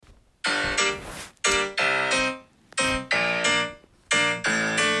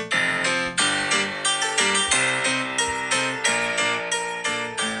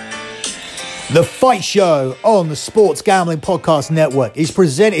The Fight Show on the Sports Gambling Podcast Network is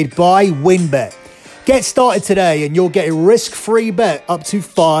presented by WynnBET. Get started today and you'll get a risk-free bet up to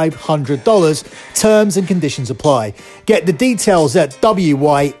 $500. Terms and conditions apply. Get the details at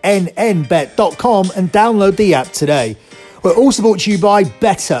wynnbet.com and download the app today. We're also brought to you by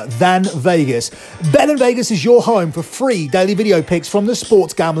Better Than Vegas. Better Than Vegas is your home for free daily video picks from the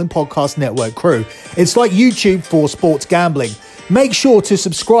Sports Gambling Podcast Network crew. It's like YouTube for sports gambling. Make sure to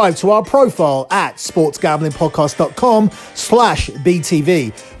subscribe to our profile at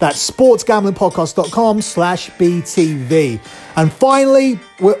sportsgamblingpodcast.com/BTV. That's sportsgamblingpodcast.com/BTV. And finally,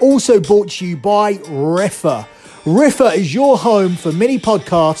 we're also brought to you by Riffer. Riffer is your home for mini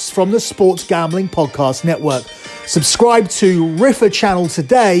podcasts from the Sports Gambling Podcast Network. Subscribe to Riffer channel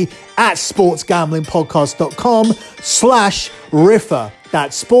today at sportsgamblingpodcast.com/Riffer.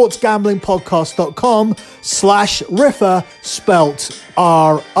 That's sportsgamblingpodcast.com/Riffer, spelt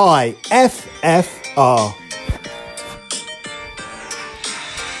RIFFR.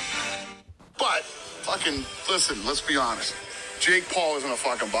 But, fucking, listen, let's be honest. Jake Paul isn't a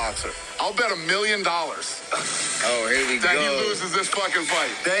fucking boxer. I'll bet $1 million. Oh, here we that go. he loses this fucking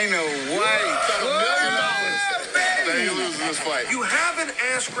fight. Dana White. Bet $1 million that he loses this fight. You have an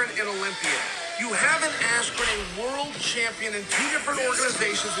Askren in Olympia. You have an Askren, a world champion in two different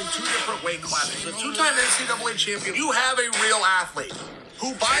organizations in two different weight classes. A two-time NCAA champion. You have a real athlete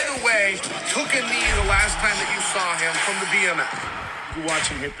who, by the way, took a knee the last time that you saw him from the BMF. You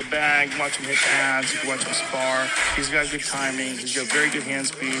watch him hit the bag, watch him hit pads, you can watch him spar. He's got good timing, he's got very good hand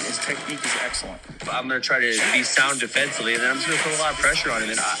speed, his technique is excellent. I'm going to try to be sound defensively, and then I'm just going to put a lot of pressure on him.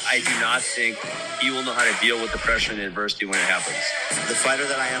 And I do not think he will know how to deal with the pressure and the adversity when it happens. The fighter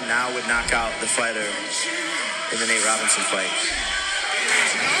that I am now would knock out the fighter in the Nate Robinson fight.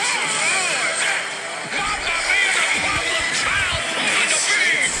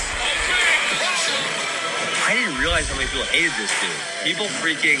 I didn't realize how many people hated this dude. People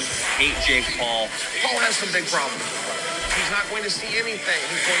freaking hate Jake Paul. Paul has some big problems. He's not going to see anything.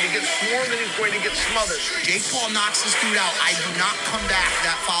 He's going to get swarmed and he's going to get smothered. Jake Paul knocks this dude out. I do not come back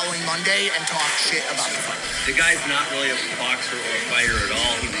that following Monday and talk shit about the fight. The guy's not really a boxer or a fighter at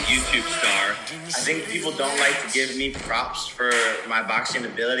all. He's a YouTube star. I think people don't like to give me props for my boxing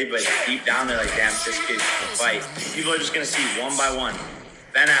ability, but deep down they're like, damn, this kid can fight. People are just going to see one by one.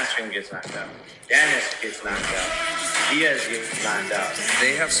 Ben Askren gets knocked out. Dennis gets knocked out. Diaz gets knocked out.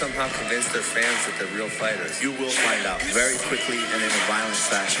 They have somehow convinced their fans that they're real fighters. You will find out very quickly and in a violent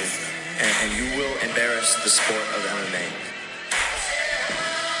fashion, and you will embarrass the sport of MMA.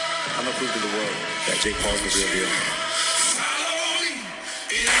 I'm gonna prove to the world that Jake Paul's the real deal.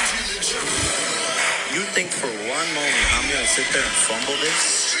 You think for one moment I'm gonna sit there and fumble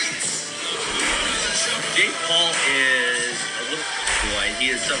this? Jake Paul is a little boy.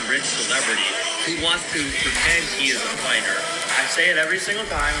 He is some rich celebrity who wants to pretend he is a fighter. I say it every single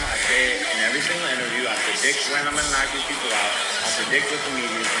time. I say it in every single interview. I predict when I'm going to knock these people out. I predict what the media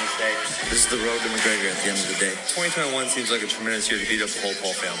is going to say. This is the road to McGregor at the end of the day. 2021 seems like a tremendous year to beat up the whole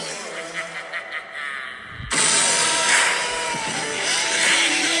Paul family.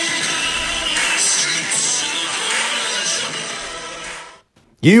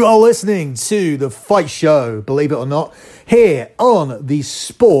 You are listening to The Fight Show, believe it or not, here on the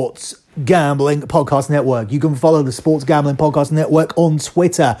Sports Gambling Podcast Network. You can follow the Sports Gambling Podcast Network on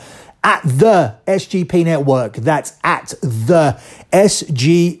Twitter at the SGP Network. That's at the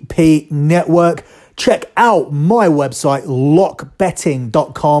SGP Network. Check out my website,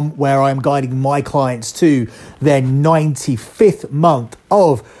 lockbetting.com, where I'm guiding my clients to their 95th month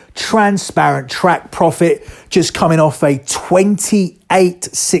of transparent track profit, just coming off a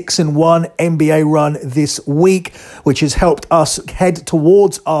 28-6-1 NBA run this week, which has helped us head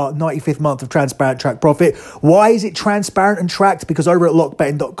towards our 95th month of transparent track profit. Why is it transparent and tracked? Because over at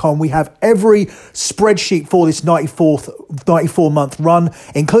lockbetting.com, we have every spreadsheet for this 94-month run,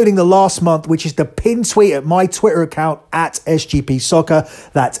 including the last month, which is the pin tweet at my Twitter account at SGP Soccer.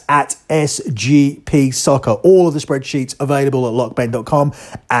 That's at SGP Soccer. All of the spreadsheets available at lockbetting.com.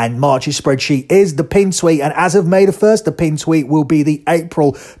 And March's spreadsheet is the pin tweet. And as of May the 1st, the pin tweet will be the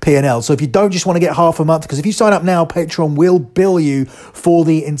April P&L. So if you don't just want to get half a month, because if you sign up now, Patreon will bill you for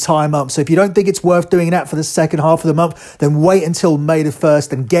the entire month. So if you don't think it's worth doing that for the second half of the month, then wait until May the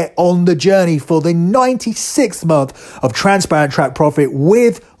 1st and get on the journey for the 96th month of transparent track profit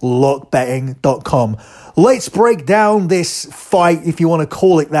with lockbetting.com. Let's break down this fight, if you want to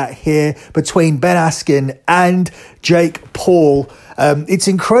call it that, here between Ben Askren and Jake Paul. It's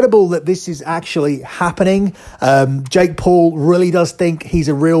incredible that this is actually happening. Jake Paul really does think he's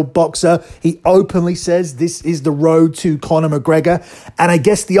a real boxer. He openly says this is the road to Conor McGregor. And I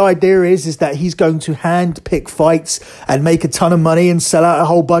guess the idea is that he's going to hand-pick fights and make a ton of money and sell out a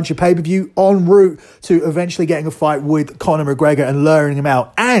whole bunch of pay-per-view en route to eventually getting a fight with Conor McGregor and luring him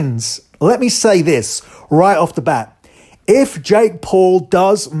out. And let me say this right off the bat. If Jake Paul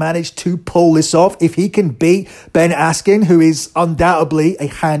does manage to pull this off, if he can beat Ben Askren, who is undoubtedly a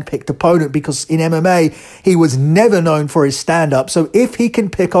hand-picked opponent because in MMA, he was never known for his stand-up. So if he can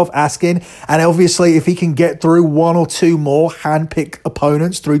pick off Askren, and obviously if he can get through one or two more hand-picked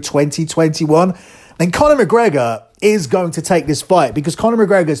opponents through 2021, then Conor McGregor is going to take this fight because Conor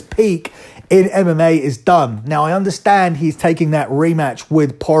McGregor's peak in MMA is done. Now, I understand he's taking that rematch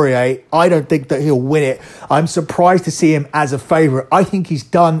with Poirier. I don't think that he'll win it. I'm surprised to see him as a favorite. I think he's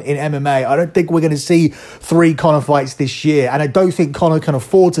done in MMA. I don't think we're going to see 3 Conor fights this year. And I don't think Conor can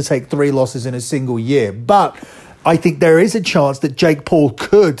afford to take 3 losses in a single year. But I think there is a chance that Jake Paul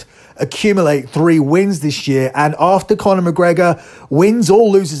could accumulate 3 wins this year. And after Conor McGregor wins or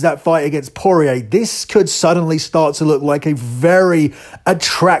loses that fight against Poirier, this could suddenly start to look like a very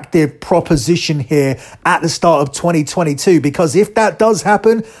attractive proposition here at the start of 2022. Because if that does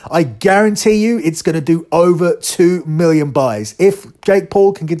happen, I guarantee you it's going to do over 2 million buys. If Jake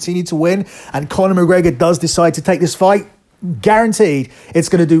Paul can continue to win and Conor McGregor does decide to take this fight, guaranteed it's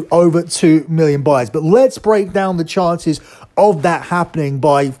going to do over 2 million buys. But let's break down the chances of that happening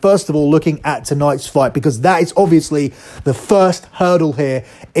by, first of all, looking at tonight's fight, because that is obviously the first hurdle here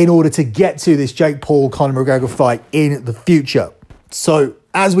in order to get to this Jake Paul-Conor McGregor fight in the future. So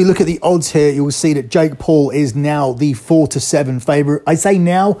as we look at the odds here, you will see that Jake Paul is now the 4-7 favorite. I say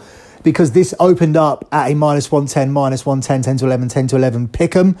now because this opened up at a -110, -110, 10-11, 10-11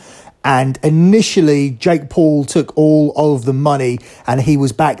 pick'em. And initially, Jake Paul took all of the money and he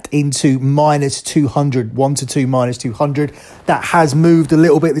was backed into -200, 1-2 -200. That has moved a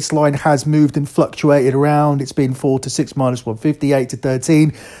little bit. This line has moved and fluctuated around. It's been 4-6 -150,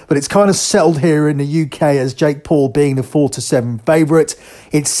 8-13. But it's kind of settled here in the UK as Jake Paul being the 4-7 favourite.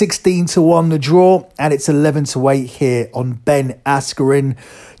 It's 16-1 the draw and it's 11-8 here on Ben Askren.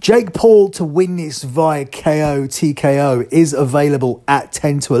 Jake Paul to win this via KO, TKO is available at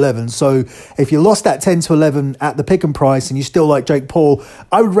 10-11. So if you lost that 10-11 at the pick and price and you still like Jake Paul,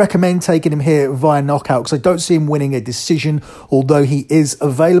 I would recommend taking him here via knockout because I don't see him winning a decision, although he is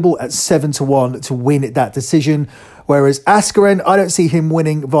available at 7-1 to win that decision. Whereas Askren, I don't see him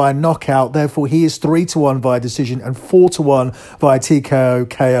winning via knockout. Therefore, he is 3-1 via decision and 4-1 via TKO,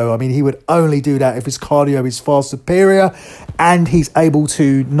 KO. I mean, he would only do that if his cardio is far superior and he's able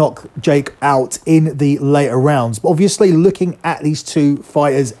to knock Jake out in the later rounds. But obviously, looking at these two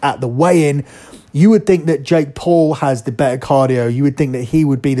fighters at the weigh-in, you would think that Jake Paul has the better cardio. You would think that he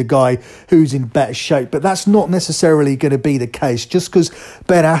would be the guy who's in better shape. But that's not necessarily going to be the case. Just because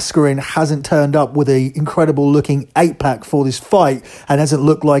Ben Askren hasn't turned up with an incredible-looking 8-pack for this fight and hasn't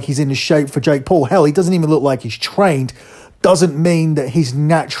looked like he's in the shape for Jake Paul. Hell, he doesn't even look like he's trained. Doesn't mean that his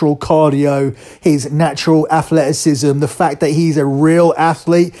natural cardio, his natural athleticism, the fact that he's a real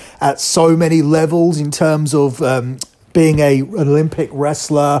athlete at so many levels in terms of being an Olympic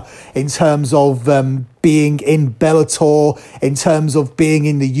wrestler, in terms of being in Bellator, in terms of being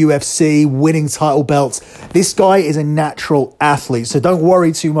in the UFC, winning title belts. This guy is a natural athlete, so don't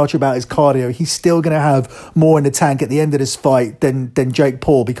worry too much about his cardio. He's still going to have more in the tank at the end of this fight than Jake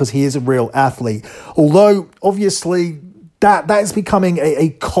Paul because he is a real athlete. Although, obviously, that is becoming a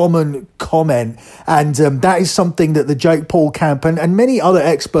common comment, and that is something that the Jake Paul camp and many other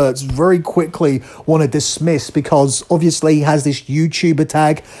experts very quickly want to dismiss because obviously he has this YouTuber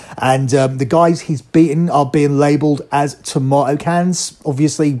tag, and the guys he's beaten are being labelled as tomato cans.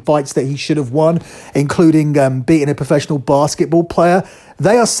 Obviously, fights that he should have won, including beating a professional basketball player.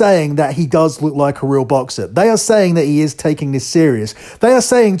 They are saying that he does look like a real boxer. They are saying that he is taking this serious. They are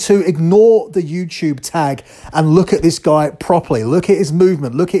saying to ignore the YouTube tag and look at this guy properly. Look at his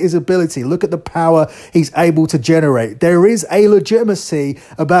movement. Look at his ability. Look at the power he's able to generate. There is a legitimacy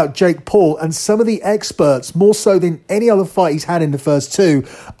about Jake Paul, and some of the experts, more so than any other fight he's had in the first two,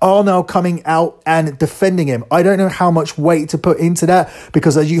 are now coming out and defending him. I don't know how much weight to put into that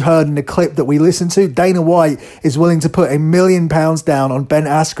because, as you heard in the clip that we listened to, Dana White is willing to put £1 million down on Ben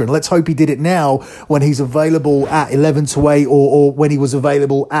Askren. Let's hope he did it now when he's available at 11-8 or when he was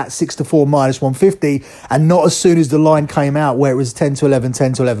available at 6-4 -150, and not as soon as the line came out where it was 10-11,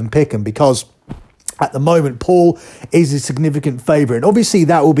 10-11 pick'em, because at the moment, Paul is a significant favourite. And obviously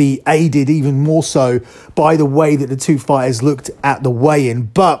that will be aided even more so by the way that the two fighters looked at the weigh-in.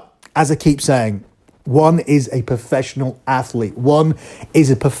 But as I keep saying, One is a professional athlete. One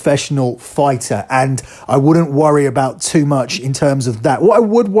is a professional fighter. And I wouldn't worry about too much in terms of that. What I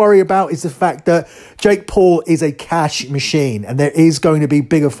would worry about is the fact that Jake Paul is a cash machine. And there is going to be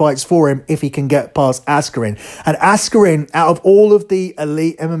bigger fights for him if he can get past Askren. And Askren, out of all of the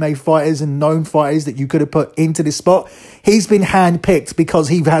elite MMA fighters and known fighters that you could have put into this spot, he's been handpicked because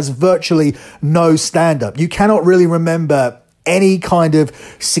he has virtually no stand-up. You cannot really remember any kind of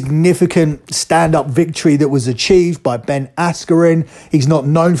significant stand-up victory that was achieved by Ben Askren. He's not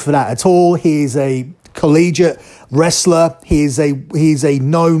known for that at all. He is a collegiate wrestler. He is a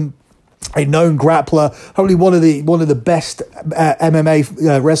known grappler, probably one of the best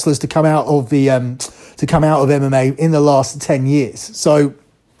MMA wrestlers to come out of MMA in the last 10 years. So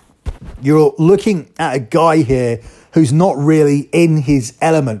you're looking at a guy here who's not really in his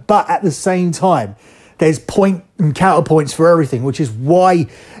element, but at the same time, there's point and counterpoints for everything, which is why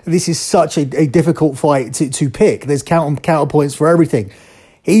this is such a difficult fight to pick. There's counterpoints for everything.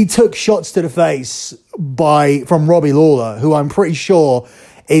 He took shots to the face from Robbie Lawler, who I'm pretty sure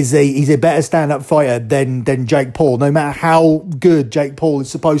he's a better stand-up fighter than Jake Paul. No matter how good Jake Paul is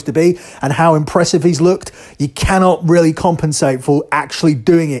supposed to be and how impressive he's looked, you cannot really compensate for actually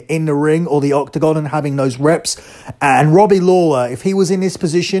doing it in the ring or the octagon and having those reps. And Robbie Lawler, if he was in this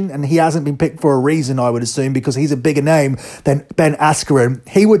position, and he hasn't been picked for a reason, I would assume, because he's a bigger name than Ben Askren,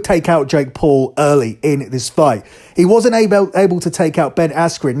 he would take out Jake Paul early in this fight. He wasn't able to take out Ben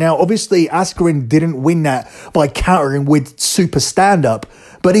Askren. Now, obviously, Askren didn't win that by countering with super stand-up,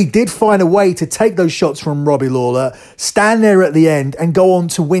 but he did find a way to take those shots from Robbie Lawler, stand there at the end, and go on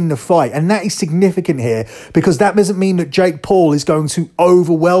to win the fight. And that is significant here, because that doesn't mean that Jake Paul is going to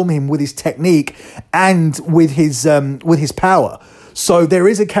overwhelm him with his technique and with his power. So there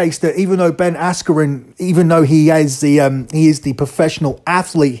is a case that even though Ben Askren, even though he is the professional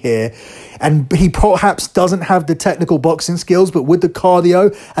athlete here, and he perhaps doesn't have the technical boxing skills, but with the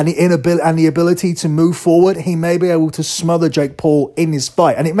cardio and the ability to move forward, he may be able to smother Jake Paul in this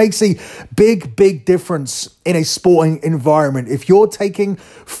fight. And it makes a big difference in a sporting environment. If you're taking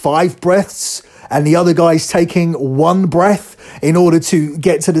 5 breaths and the other guy's taking 1 breath in order to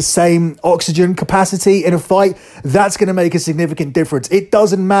get to the same oxygen capacity in a fight, that's going to make a significant difference. It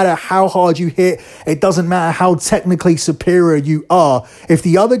doesn't matter how hard you hit. It doesn't matter how technically superior you are. If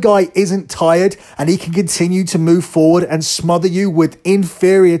the other guy isn't tired and he can continue to move forward and smother you with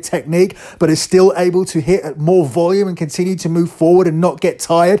inferior technique, but is still able to hit at more volume and continue to move forward and not get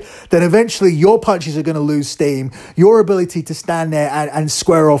tired, then eventually your punches are going to lose steam. Your ability to stand there and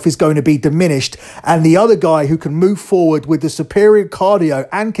square off is going to be diminished. And the other guy who can move forward with the superior cardio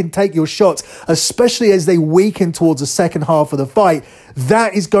and can take your shots, especially as they weaken towards the second half of the fight,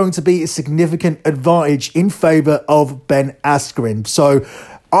 that is going to be a significant advantage in favor of Ben Askren. So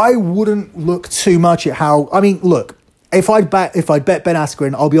I wouldn't look too much at look, if I'd bet Ben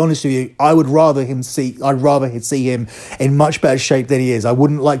Askren, I'll be honest with you, I'd rather see him in much better shape than he is. I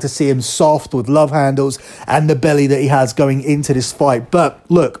wouldn't like to see him soft with love handles and the belly that he has going into this fight. But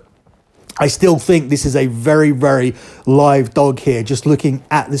look, I still think this is a very, very live dog here, just looking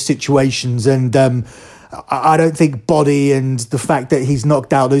at the situations. And I don't think body and the fact that he's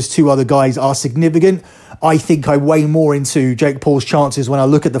knocked out those 2 other guys are significant. I think I weigh more into Jake Paul's chances when I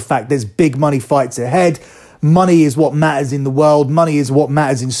look at the fact there's big money fights ahead. Money is what matters in the world. Money is what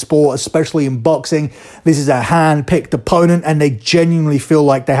matters in sport, especially in boxing. This is a hand-picked opponent, and they genuinely feel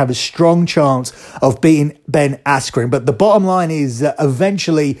like they have a strong chance of beating Ben Askren. But the bottom line is that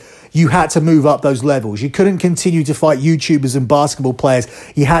eventually you had to move up those levels. You couldn't continue to fight YouTubers and basketball players.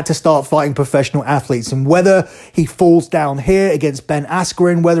 You had to start fighting professional athletes. And whether he falls down here against Ben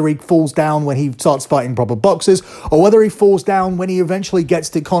Askren, whether he falls down when he starts fighting proper boxers, or whether he falls down when he eventually gets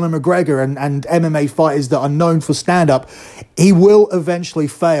to Conor McGregor and MMA fighters that are known for stand-up, he will eventually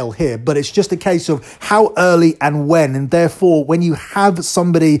fail here. But it's just a case of how early and when. And therefore, when you have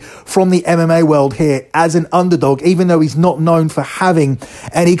somebody from the MMA world here as an underdog, even though he's not known for having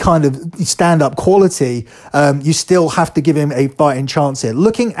any kind of stand-up quality, you still have to give him a fighting chance here.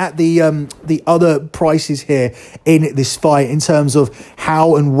 Looking at the other prices here in this fight in terms of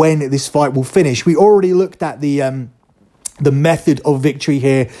how and when this fight will finish, we already looked at the method of victory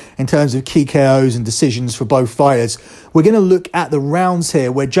here in terms of key KOs and decisions for both fighters. We're going to look at the rounds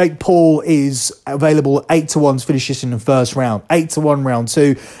here where Jake Paul is available 8-1 finishes in the first round, 8-1 round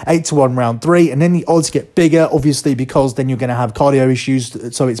 2, 8-1 round 3, and then the odds get bigger, obviously, because then you're going to have cardio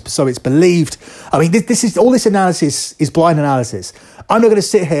issues. So it's believed. I mean, this analysis is blind analysis. I'm not going to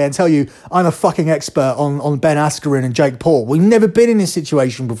sit here and tell you I'm a fucking expert on Ben Askren and Jake Paul. We've never been in this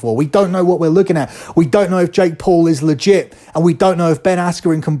situation before. We don't know what we're looking at. We don't know if Jake Paul is legit. legit. And we don't know if Ben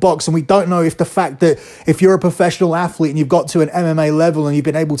Askren can box. And we don't know if the fact that if you're a professional athlete and you've got to an MMA level and you've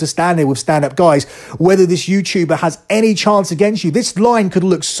been able to stand there with stand-up guys, whether this YouTuber has any chance against you. This line could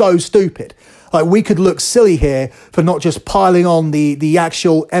look so stupid. Like, we could look silly here for not just piling on the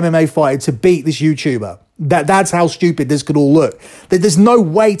actual MMA fighter to beat this YouTuber. That's how stupid this could all look. There's no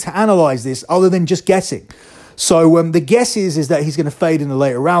way to analyze this other than just guessing. So the guess is that he's going to fade in the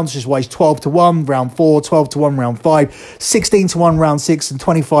later rounds, just why he's 12-1 round 4, 12-1 round 5, 16-1 round 6, and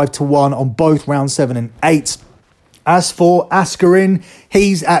 25-1 on both round 7 and 8. As for Askren,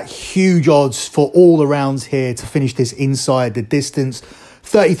 he's at huge odds for all the rounds here to finish this inside the distance.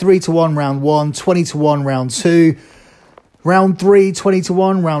 33-1 round 1, 20-1 round 2, round 3,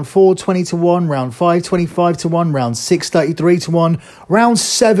 20-1, round 4, 20-1, round 5, 25-1, round 6, 33-1, round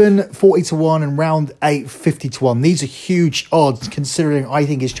 7, 40-1, and round 8, 50-1. These are huge odds, considering I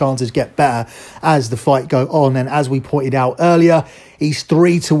think his chances get better as the fight go on. And as we pointed out earlier, he's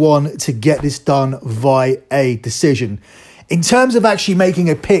 3-1 to get this done via a decision. In terms of actually making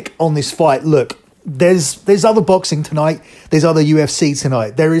a pick on this fight, look, there's other boxing tonight. There's other UFC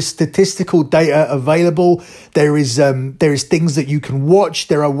tonight. There is statistical data available. There is things that you can watch.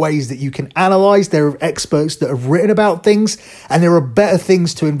 There are ways that you can analyze. There are experts that have written about things, and there are better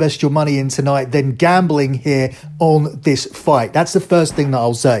things to invest your money in tonight than gambling here on this fight. That's the first thing that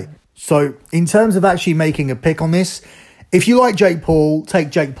I'll say. So in terms of actually making a pick on this, if you like Jake Paul, take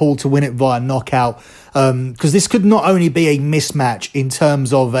Jake Paul to win it via knockout, because this could not only be a mismatch in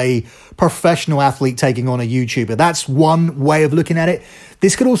terms of a professional athlete taking on a YouTuber. That's one way of looking at it.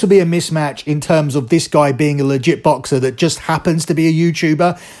 This could also be a mismatch in terms of this guy being a legit boxer that just happens to be a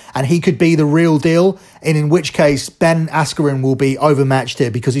YouTuber, and he could be the real deal, and in which case Ben Askren will be overmatched here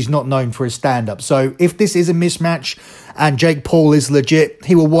because he's not known for his stand-up. So if this is a mismatch and Jake Paul is legit,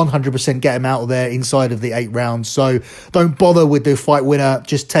 he will 100% get him out of there inside of the 8 rounds. So don't bother with the fight winner.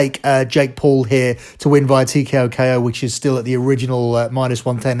 Just take Jake Paul here to win via TKO KO, which is still at the original minus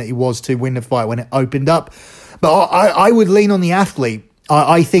 110 that he was to win the fight when it opened up. But I would lean on the athlete.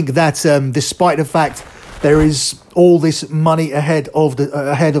 I think that despite the fact there is all this money ahead of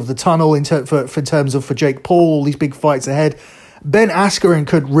the tunnel in terms of Jake Paul, all these big fights ahead, Ben Askren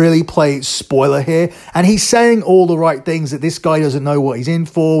could really play spoiler here, and he's saying all the right things, that this guy doesn't know what he's in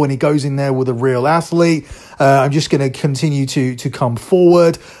for when he goes in there with a real athlete. I'm just going to continue to come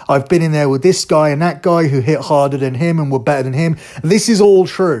forward. I've been in there with this guy and that guy who hit harder than him and were better than him. This is all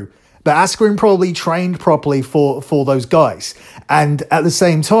true. But Askren probably trained properly for those guys. And at the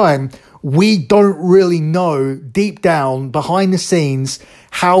same time, we don't really know deep down behind the scenes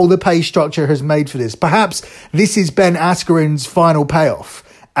how the pay structure has made for this. Perhaps this is Ben Askren's final payoff,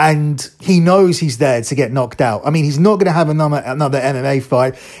 and he knows he's there to get knocked out. I mean, he's not going to have another MMA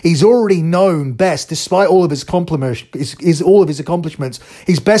fight. He's already known best, despite all of his accomplishments,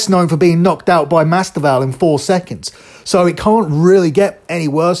 he's best known for being knocked out by Masvidal in 4 seconds. So it can't really get any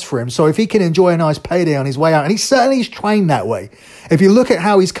worse for him. So if he can enjoy a nice payday on his way out, and he certainly is trained that way. If you look at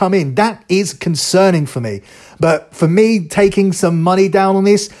how he's come in, that is concerning for me. But for me, taking some money down on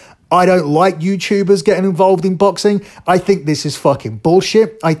this, I don't like YouTubers getting involved in boxing. I think this is fucking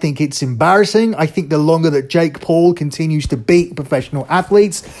bullshit. I think it's embarrassing. I think the longer that Jake Paul continues to beat professional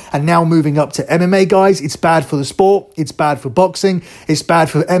athletes and now moving up to MMA guys, it's bad for the sport. It's bad for boxing. It's bad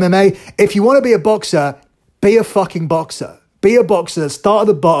for MMA. If you want to be a boxer, be a fucking boxer. Be a boxer, start at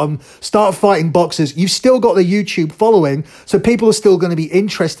the bottom, start fighting boxers. You've still got the YouTube following, so people are still going to be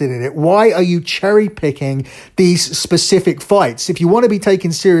interested in it. Why are you cherry picking these specific fights? If you want to be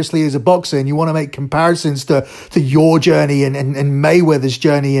taken seriously as a boxer and you want to make comparisons to your journey and Mayweather's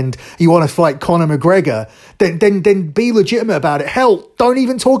journey, and you want to fight Conor McGregor, then be legitimate about it. Hell, don't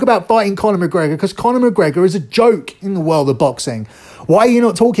even talk about fighting Conor McGregor, because Conor McGregor is a joke in the world of boxing. Why are you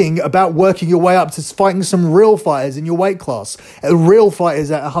not talking about working your way up to fighting some real fighters in your weight class? Real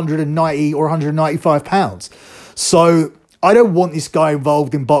fighters at 190 or 195 pounds. So I don't want this guy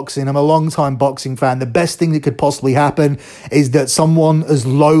involved in boxing. I'm a long-time boxing fan. The best thing that could possibly happen is that someone as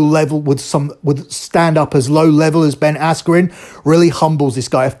low level with stand up as low level as Ben Askren really humbles this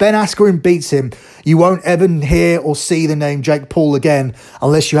guy. If Ben Askren beats him, you won't ever hear or see the name Jake Paul again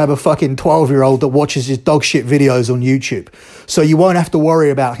unless you have a fucking 12-year-old that watches his dog shit videos on YouTube. So you won't have to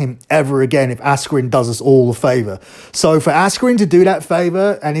worry about him ever again if Askren does us all a favor. So for Askren to do that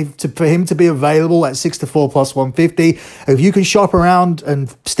favor, and for him to be available at 6-4 plus 150, If you can shop around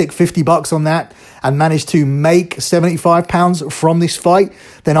and stick $50 on that and manage to make £75 from this fight,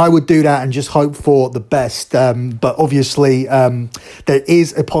 then I would do that and just hope for the best. But obviously, there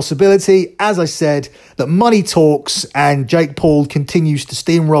is a possibility, as I said, that money talks and Jake Paul continues to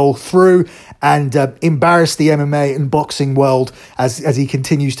steamroll through and embarrass the MMA and boxing world as he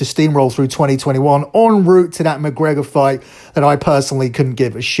continues to steamroll through 2021 en route to that McGregor fight that I personally couldn't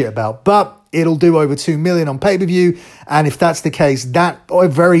give a shit about. But it'll do over 2 million on pay-per-view. And if that's the case, that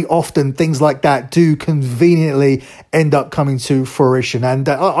very often things like that do conveniently end up coming to fruition. And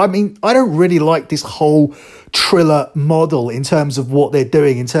I mean, I don't really like this whole Triller model in terms of what they're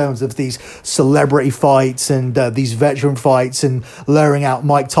doing, in terms of these celebrity fights and these veteran fights and luring out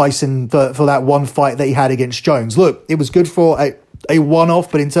Mike Tyson for that one fight that he had against Jones. Look, it was good for a one-off,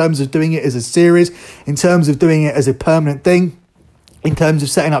 but in terms of doing it as a series, in terms of doing it as a permanent thing, in terms of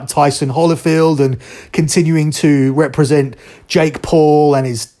setting up Tyson Holyfield and continuing to represent Jake Paul and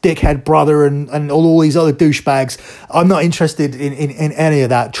his dickhead brother and all these other douchebags, I'm not interested in any of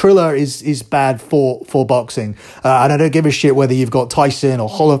that. Triller is bad for boxing. And I don't give a shit whether you've got Tyson or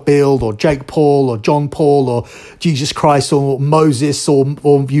Holyfield or Jake Paul or John Paul or Jesus Christ or Moses or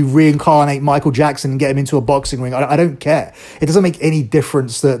you reincarnate Michael Jackson and get him into a boxing ring. I don't care. It doesn't make any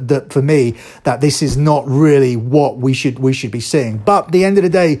difference that for me that this is not really what we should be seeing. But at the end of the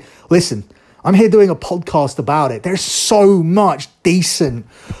day, listen, I'm here doing a podcast about it. There's so much decent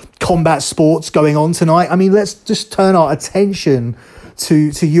combat sports going on tonight. I mean, let's just turn our attention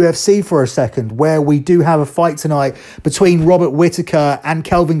to UFC for a second, where we do have a fight tonight between Robert Whittaker and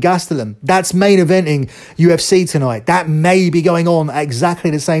Kelvin Gastelum. That's main eventing UFC tonight. That may be going on at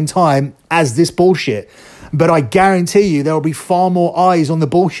exactly the same time as this bullshit. But I guarantee you there will be far more eyes on the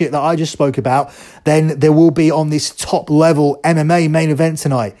bullshit that I just spoke about than there will be on this top-level MMA main event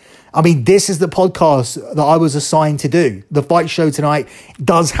tonight. I mean, this is the podcast that I was assigned to do. The fight show tonight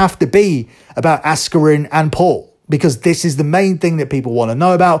does have to be about Askren and Paul, because this is the main thing that people want to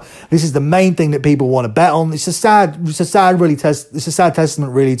know about. This is the main thing that people want to bet on. It's a sad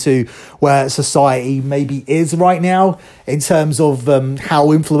testament really to where society maybe is right now in terms of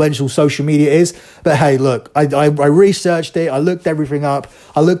how influential social media is. But hey, look, I researched it. I looked everything up.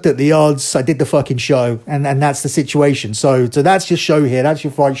 I looked at the odds. I did the fucking show, and that's the situation. So that's your show here. That's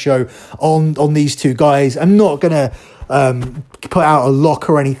your fight show on these two guys. I'm not gonna put out a lock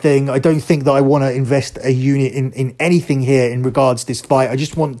or anything. I don't think that I want to invest a unit in anything here in regards to this fight. I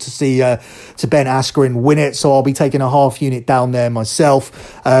just want to see to Ben Askren win it, so I'll be taking a half unit down there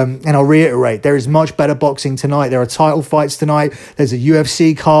myself. And I'll reiterate, there is much better boxing tonight. There are title fights tonight. There's a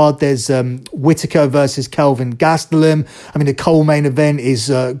UFC card. There's Whittaker versus Kelvin Gastelum. I mean, the co-main event is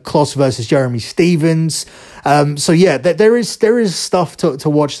Kloss versus Jeremy Stevens. So yeah, there is stuff to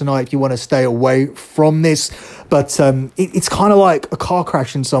watch tonight if you want to stay away from this. But it's kind of like a car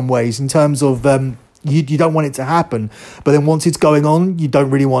crash in some ways, in terms of you don't want it to happen, but then once it's going on, you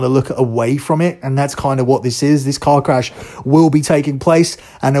don't really want to look away from it. And that's kind of what this is. This car crash will be taking place,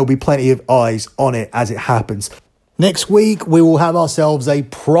 and there'll be plenty of eyes on it as it happens. Next week, we will have ourselves a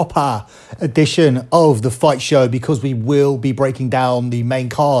proper edition of the fight show, because we will be breaking down the main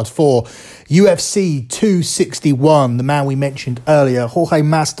card for UFC 261. The man we mentioned earlier, Jorge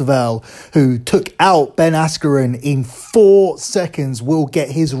Masvidal, who took out Ben Askren in 4 seconds, will get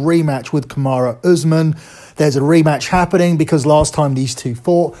his rematch with Kamaru Usman. There's a rematch happening because last time these two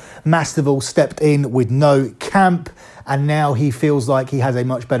fought, Masvidal stepped in with no camp, and now he feels like he has a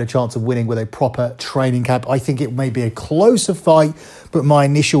much better chance of winning with a proper training camp. I think it may be a closer fight, but my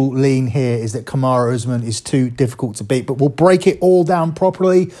initial lean here is that Kamaru Usman is too difficult to beat. But we'll break it all down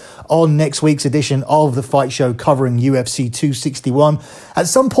properly on next week's edition of the Fight Show covering UFC 261. At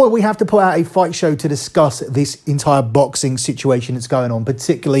some point, we have to put out a fight show to discuss this entire boxing situation that's going on,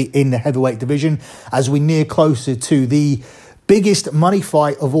 particularly in the heavyweight division, as we near closer to the biggest money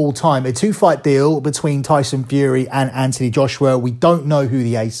fight of all time, a 2-fight deal between Tyson Fury and Anthony Joshua. We don't know who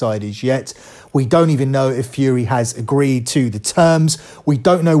the A side is yet. We don't even know if Fury has agreed to the terms. We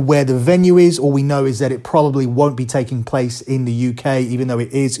don't know where the venue is. All we know is that it probably won't be taking place in the UK, even though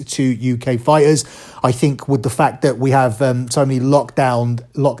it is 2 UK fighters. I think with the fact that we have so many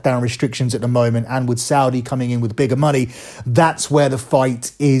lockdown restrictions at the moment, and with Saudi coming in with bigger money, that's where the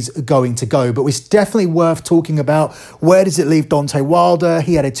fight is going to go. But it's definitely worth talking about. Where does it leave Deontay Wilder?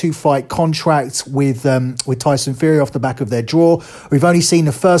 He had a 2-fight contract with Tyson Fury off the back of their draw. We've only seen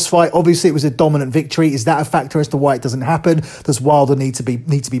the first fight. Obviously, it was a dominant victory? Is that a factor as to why it doesn't happen? Does Wilder need to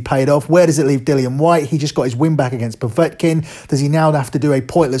be paid off? Where does it leave Dillian Whyte? He just got his win back against Povetkin. Does he now have to do a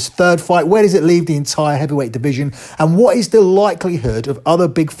pointless third fight? Where does it leave the entire heavyweight division? And what is the likelihood of other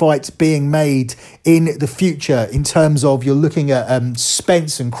big fights being made in the future in terms of you're looking at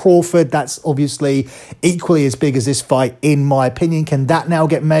Spence and Crawford? That's obviously equally as big as this fight, in my opinion. Can that now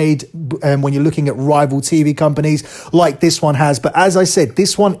get made when you're looking at rival TV companies like this one has? But as I said,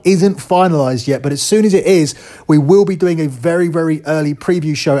 this one isn't finalized yet, but as soon as it is, we will be doing a very, very early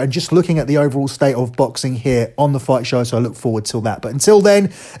preview show and just looking at the overall state of boxing here on The Fight Show, so I look forward to that. But until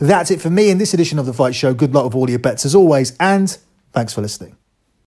then, that's it for me in this edition of The Fight Show. Good luck with all your bets as always, and thanks for listening.